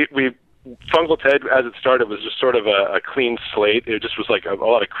Funkle Ted, as it started, was just sort of a clean slate. It just was like a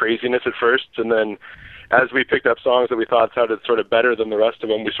lot of craziness at first, and then as we picked up songs that we thought sounded sort of better than the rest of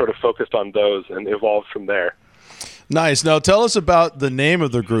them, we sort of focused on those and evolved from there. Nice. Now tell us about the name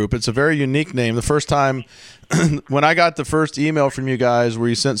of the group. It's a very unique name. The first time when I got the first email from you guys where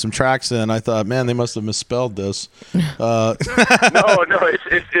you sent some tracks in, I thought, man, they must have misspelled this. No,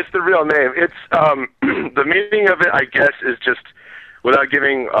 it's the real name. It's the meaning of it, I guess, is just, without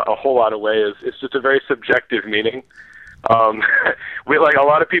giving a whole lot away, it's just a very subjective meaning. We, like a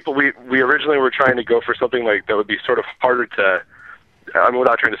lot of people, we originally were trying to go for something like that would be sort of harder to. I mean, we're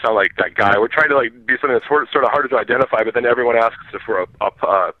not trying to sound like that guy. We're trying to like be something that's sort of harder to identify. But then everyone asks if we're a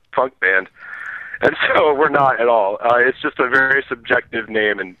punk band, and so we're not at all. It's just a very subjective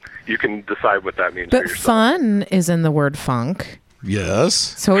name, and you can decide what that means. But for yourself. fun is in the word funk. Yes.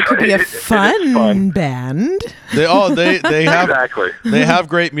 So it could be a fun band. They have exactly. They have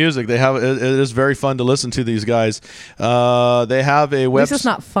great music. It is very fun to listen to these guys. They have a website. This is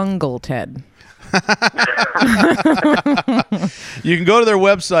not fungal, Ted. You can go to their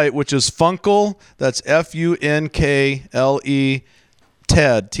website, which is Funkle. That's Funkle.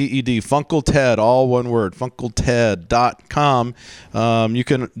 TED, T-E-D, Funkle TED, all one word, funkleted.com. You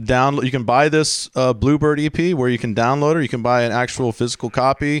can buy this Bluebird EP where you can download it. You can buy an actual physical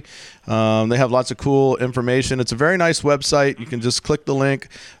copy. They have lots of cool information. It's a very nice website. You can just click the link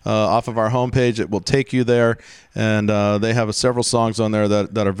off of our homepage. It will take you there. And they have several songs on there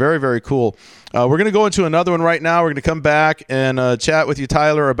that are very, very cool. We're going to go into another one right now. We're going to come back and chat with you,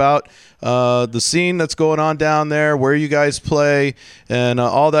 Tyler, about the scene that's going on down there, where you guys play, and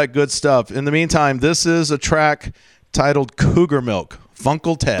all that good stuff. In the meantime, this is a track titled Cougar Milk,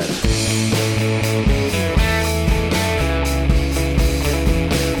 Funkle Ted.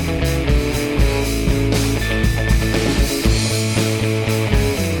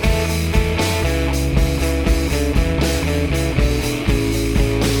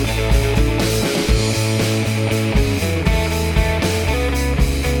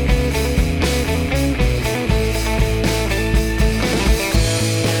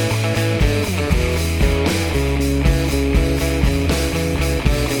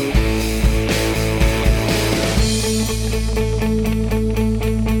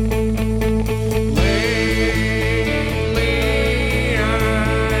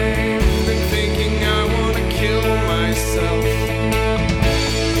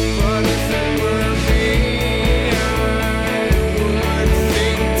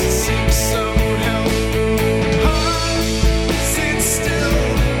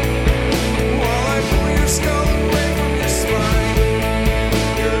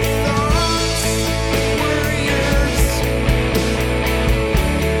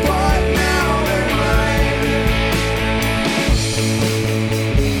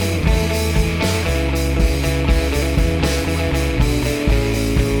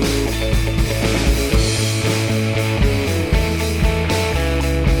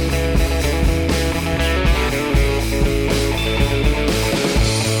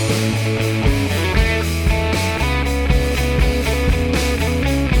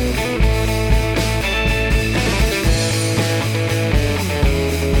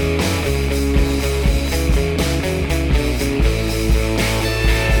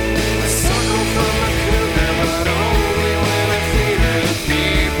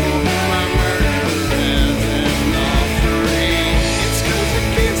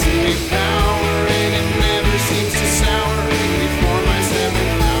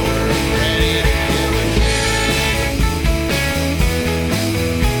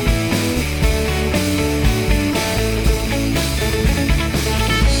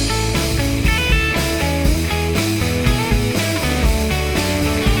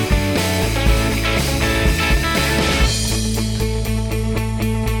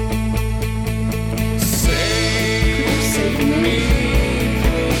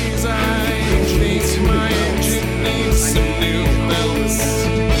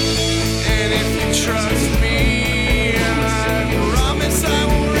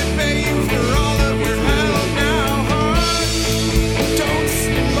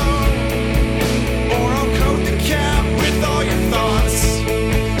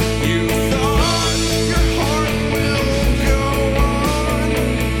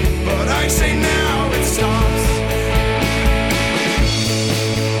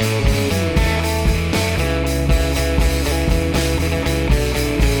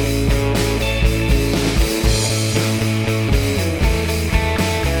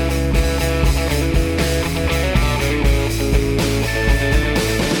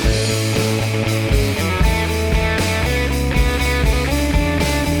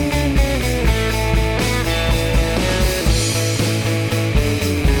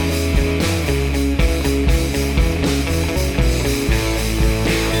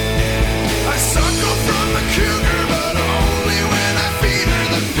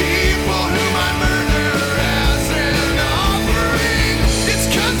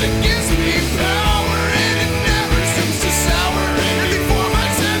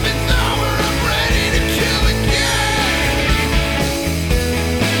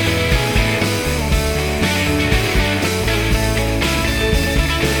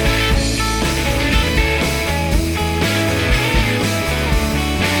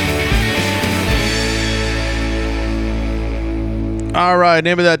 All right,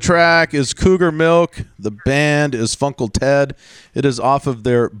 name of that track is Cougar Milk. The band is Funkle Ted. It is off of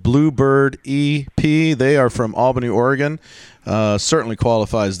their Bluebird EP. They are from Albany, Oregon. Certainly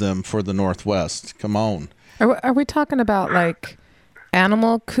qualifies them for the Northwest. Come on. Are we talking about like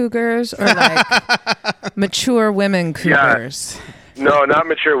animal cougars or like mature women cougars? Yeah. No, not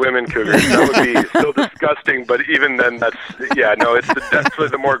mature women cougars. That would be still disgusting, but even then, it's definitely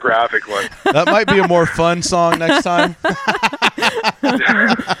the more graphic one. That might be a more fun song next time.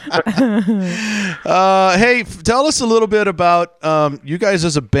 Hey, tell us a little bit about you guys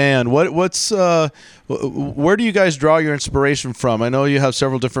as a band. Where do you guys draw your inspiration from? I know you have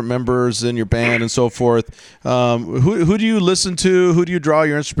several different members in your band and so forth. Who do you listen to? Who do you draw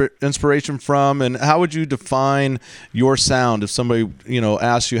your inspiration from? And how would you define your sound if somebody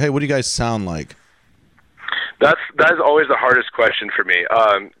asks you, "Hey, what do you guys sound like?" That is always the hardest question for me.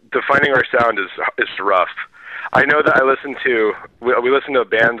 Defining our sound is rough. I know that we listen to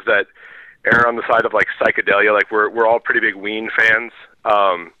bands that err on the side of like psychedelia. Like we're all pretty big Ween fans.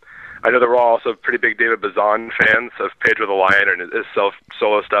 I know that we're all also pretty big David Bazan fans of Page with a Lion and his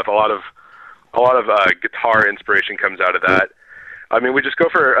solo stuff. A lot of guitar inspiration comes out of that. I mean, we just go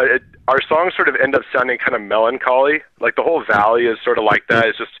for our songs sort of end up sounding kind of melancholy. Like the whole valley is sort of like that.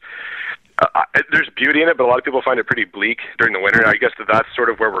 It's just there's beauty in it, but a lot of people find it pretty bleak during the winter. I guess that's sort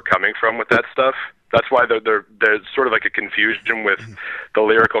of where we're coming from with that stuff. That's why there's sort of like a confusion with the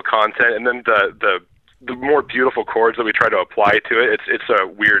lyrical content, and then the more beautiful chords that we try to apply to it. It's a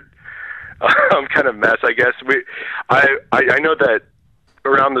weird kind of mess, I guess. I know that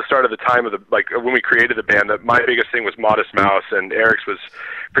around the start of the time of when we created the band, that my biggest thing was Modest Mouse, and Eric's was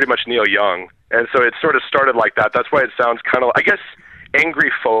pretty much Neil Young, and so it sort of started like that. That's why it sounds kind of, I guess,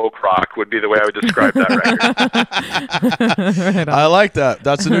 angry folk rock would be the way I would describe that record. Right on. I like that.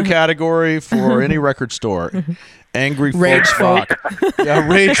 That's a new category for any record store. Angry Rage folk rock. Yeah,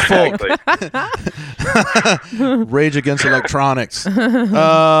 rage folk. Exactly. Rage against electronics.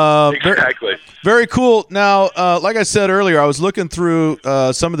 Exactly. Very cool. Now, like I said earlier, I was looking through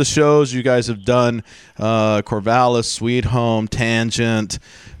some of the shows you guys have done, Corvallis, Sweet Home, Tangent,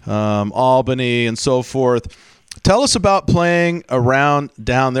 Albany, and so forth. Tell us about playing around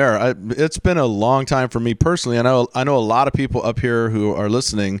down there. It's been a long time for me personally. I know a lot of people up here who are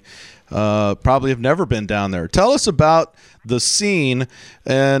listening probably have never been down there. Tell us about the scene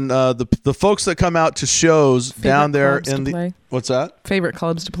and the folks that come out to shows down there in the play. What's that? Favorite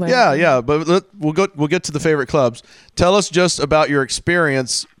clubs to play. Yeah, but we'll get to the favorite clubs. Tell us just about your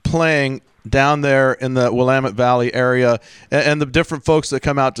experience playing down there in the Willamette Valley area and the different folks that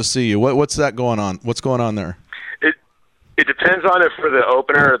come out to see you. What's that going on? What's going on there? It depends on if we're the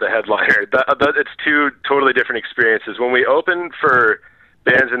opener or the headliner. It's two totally different experiences. When we open for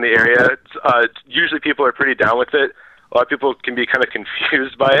bands in the area, usually people are pretty down with it. A lot of people can be kind of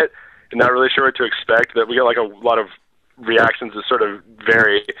confused by it and not really sure what to expect. That we get like a lot of reactions that sort of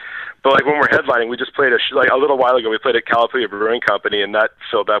vary. But like when we're headlining, we just played a little while ago. We played at Calapooya Brewing Company, and that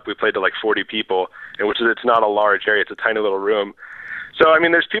filled up. We played to like 40 people, and it's not a large area. It's a tiny little room. So, I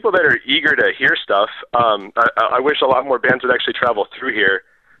mean, there's people that are eager to hear stuff. I wish a lot more bands would actually travel through here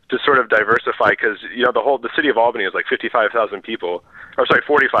to sort of diversify, because, the city of Albany is like 45,000 people.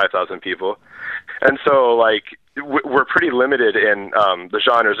 45,000 people. And so, like, we're pretty limited in the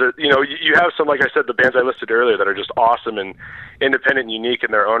genres. You have some, like I said, the bands I listed earlier that are just awesome and independent and unique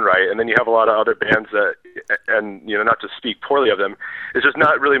in their own right. And then you have a lot of other bands that, and, not to speak poorly of them, it's just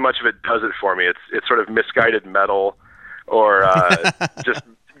not really much of it does it for me. It's sort of misguided metal, or just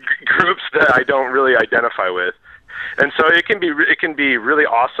groups that I don't really identify with. And so it can be really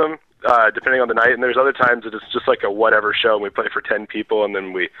awesome depending on the night, and there's other times that it's just like a whatever show, and we play for 10 people, and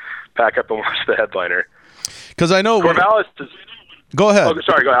then we pack up and watch the headliner. Because I know Corvallis is... Go ahead. Oh,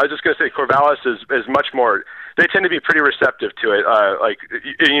 sorry, go ahead. I was just going to say Corvallis is much more... They tend to be pretty receptive to it.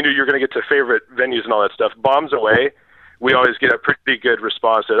 You're going to get to favorite venues and all that stuff. Bombs Away, we always get a pretty good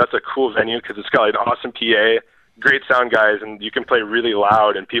response to. That's a cool venue because it's got like an awesome PA, great sound guys, and you can play really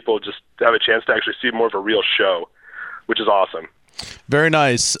loud, and people just have a chance to actually see more of a real show, which is awesome. Very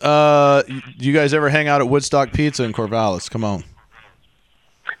nice. You guys ever hang out at Woodstock Pizza in Corvallis? Come on.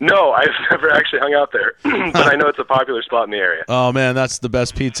 No, I've never actually hung out there, but I know it's a popular spot in the area. Oh, man, that's the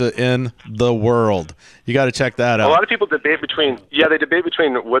best pizza in the world. You got to check that out. A lot of people debate between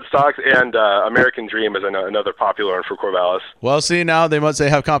Woodstock and American Dream as another popular one for Corvallis. Well, see, now they must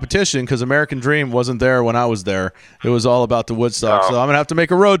have competition because American Dream wasn't there when I was there. It was all about the Woodstock. So I'm going to have to make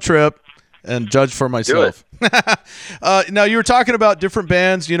a road trip. and judge for myself. Now you were talking about different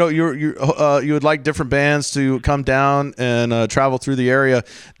bands. You would like different bands to come down and travel through the area.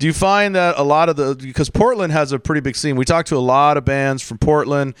 Do you find that a lot of because Portland has a pretty big scene? We talked to a lot of bands from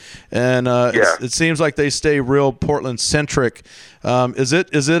Portland, and it seems like they stay real Portland centric. Is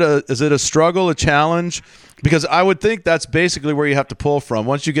it a struggle, a challenge? Because I would think that's basically where you have to pull from.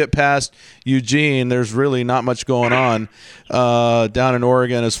 Once you get past Eugene, there's really not much going on down in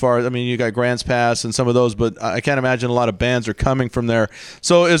Oregon as far as, you got Grants Pass and some of those, but I can't imagine a lot of bands are coming from there.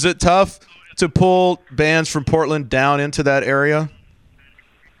 So is it tough to pull bands from Portland down into that area?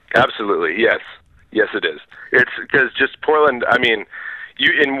 Absolutely, yes. Yes, it is. It's because just Portland,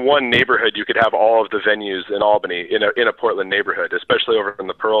 you in one neighborhood you could have all of the venues in Albany in a Portland neighborhood, especially over in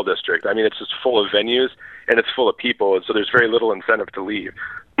the Pearl District. It's just full of venues and it's full of people, and so there's very little incentive to leave.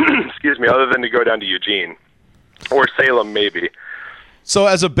 Excuse me, other than to go down to Eugene or Salem, maybe. So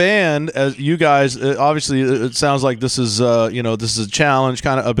as a band, as you guys, obviously it sounds like this is this is a challenge,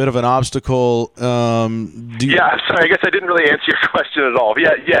 kind of a bit of an obstacle. Yeah, sorry, I guess I didn't really answer your question at all.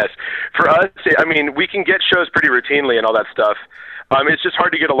 Yeah, yes. For us, we can get shows pretty routinely and all that stuff. It's just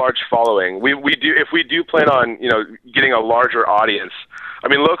hard to get a large following. We do, if we do plan on getting a larger audience.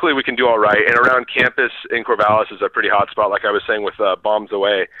 Locally we can do all right, and around campus in Corvallis is a pretty hot spot, like I was saying with Bombs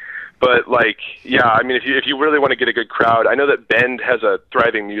Away. But if you really want to get a good crowd, I know that Bend has a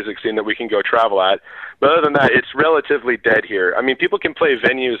thriving music scene that we can go travel at. But other than that, it's relatively dead here. People can play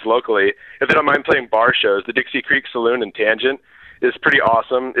venues locally if they don't mind playing bar shows. The Dixie Creek Saloon in Tangent is pretty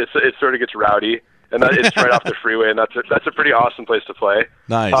awesome. It sort of gets rowdy. And it's right off the freeway, and that's a pretty awesome place to play.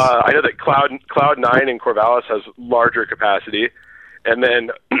 Nice. I know that Cloud 9 in Corvallis has larger capacity. And then,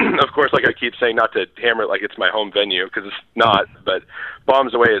 of course, like I keep saying, not to hammer it like it's my home venue, because it's not, but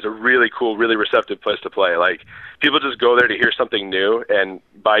Bombs Away is a really cool, really receptive place to play. Like, people just go there to hear something new and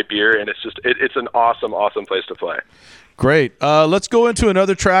buy beer, and it's an awesome, awesome place to play. Great. Let's go into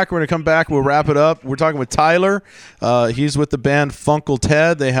another track. We're going to come back. We'll wrap it up. We're talking with Tyler. He's with the band Funkle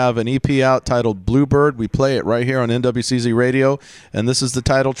Ted. They have an EP out titled Bluebird. We play it right here on NWCZ Radio, and this is the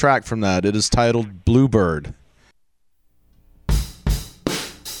title track from that. It is titled Bluebird.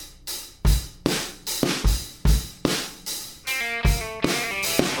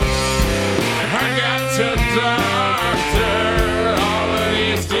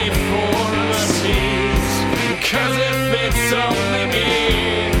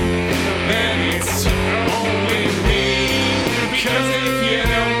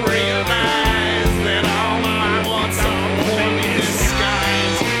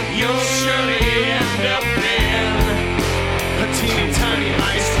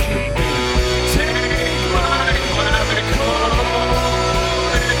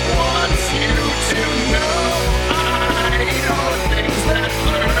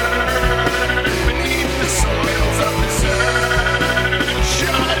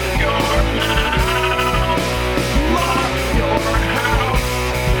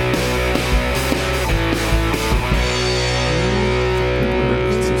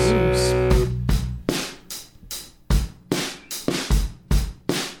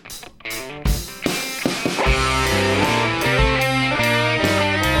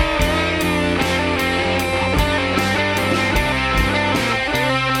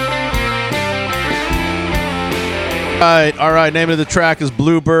 All right. Name of the track is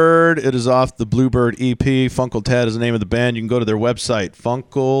Bluebird. It is off the Bluebird EP. Funkle Ted is the name of the band. You can go to their website,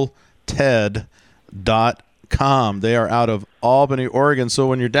 funkleted.com. They are out of Albany, Oregon. So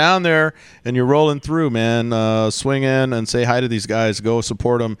when you're down there and you're rolling through, man, swing in and say hi to these guys. Go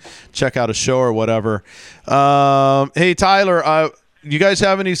support them. Check out a show or whatever. Hey, Tyler, you guys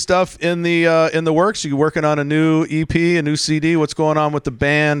have any stuff in the works? Are you working on a new EP, a new CD? What's going on with the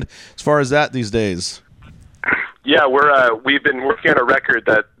band as far as that these days? Yeah, we've been working on a record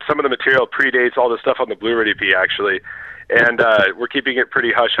that some of the material predates all the stuff on the Bluebird EP, actually, and we're keeping it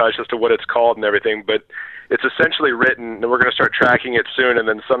pretty hush-hush as to what it's called and everything, but it's essentially written, and we're going to start tracking it soon, and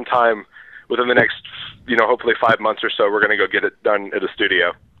then sometime within the next, hopefully 5 months or so, we're going to go get it done at a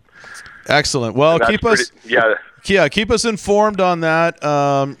studio. Excellent. Well, keep us informed on that.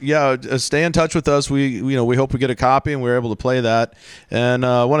 Stay in touch with us. We hope we get a copy and we're able to play that. And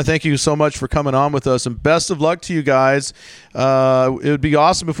I want to thank you so much for coming on with us. And best of luck to you guys. It would be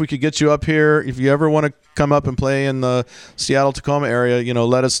awesome if we could get you up here. If you ever want to come up and play in the Seattle-Tacoma area,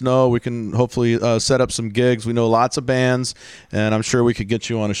 let us know. We can hopefully set up some gigs. We know lots of bands, and I'm sure we could get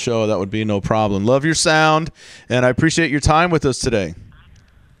you on a show. That would be no problem. Love your sound, and I appreciate your time with us today.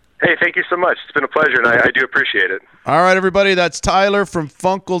 Hey, thank you so much. It's been a pleasure, and I do appreciate it. All right, everybody. That's Tyler from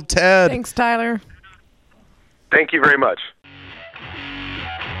Funkle Ted. Thanks, Tyler. Thank you very much.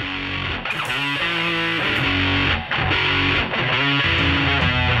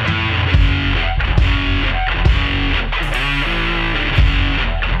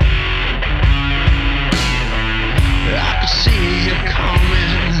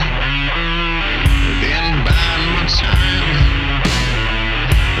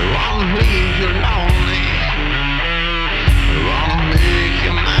 you're lonely, wanna make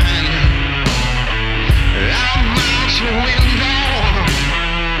you mine.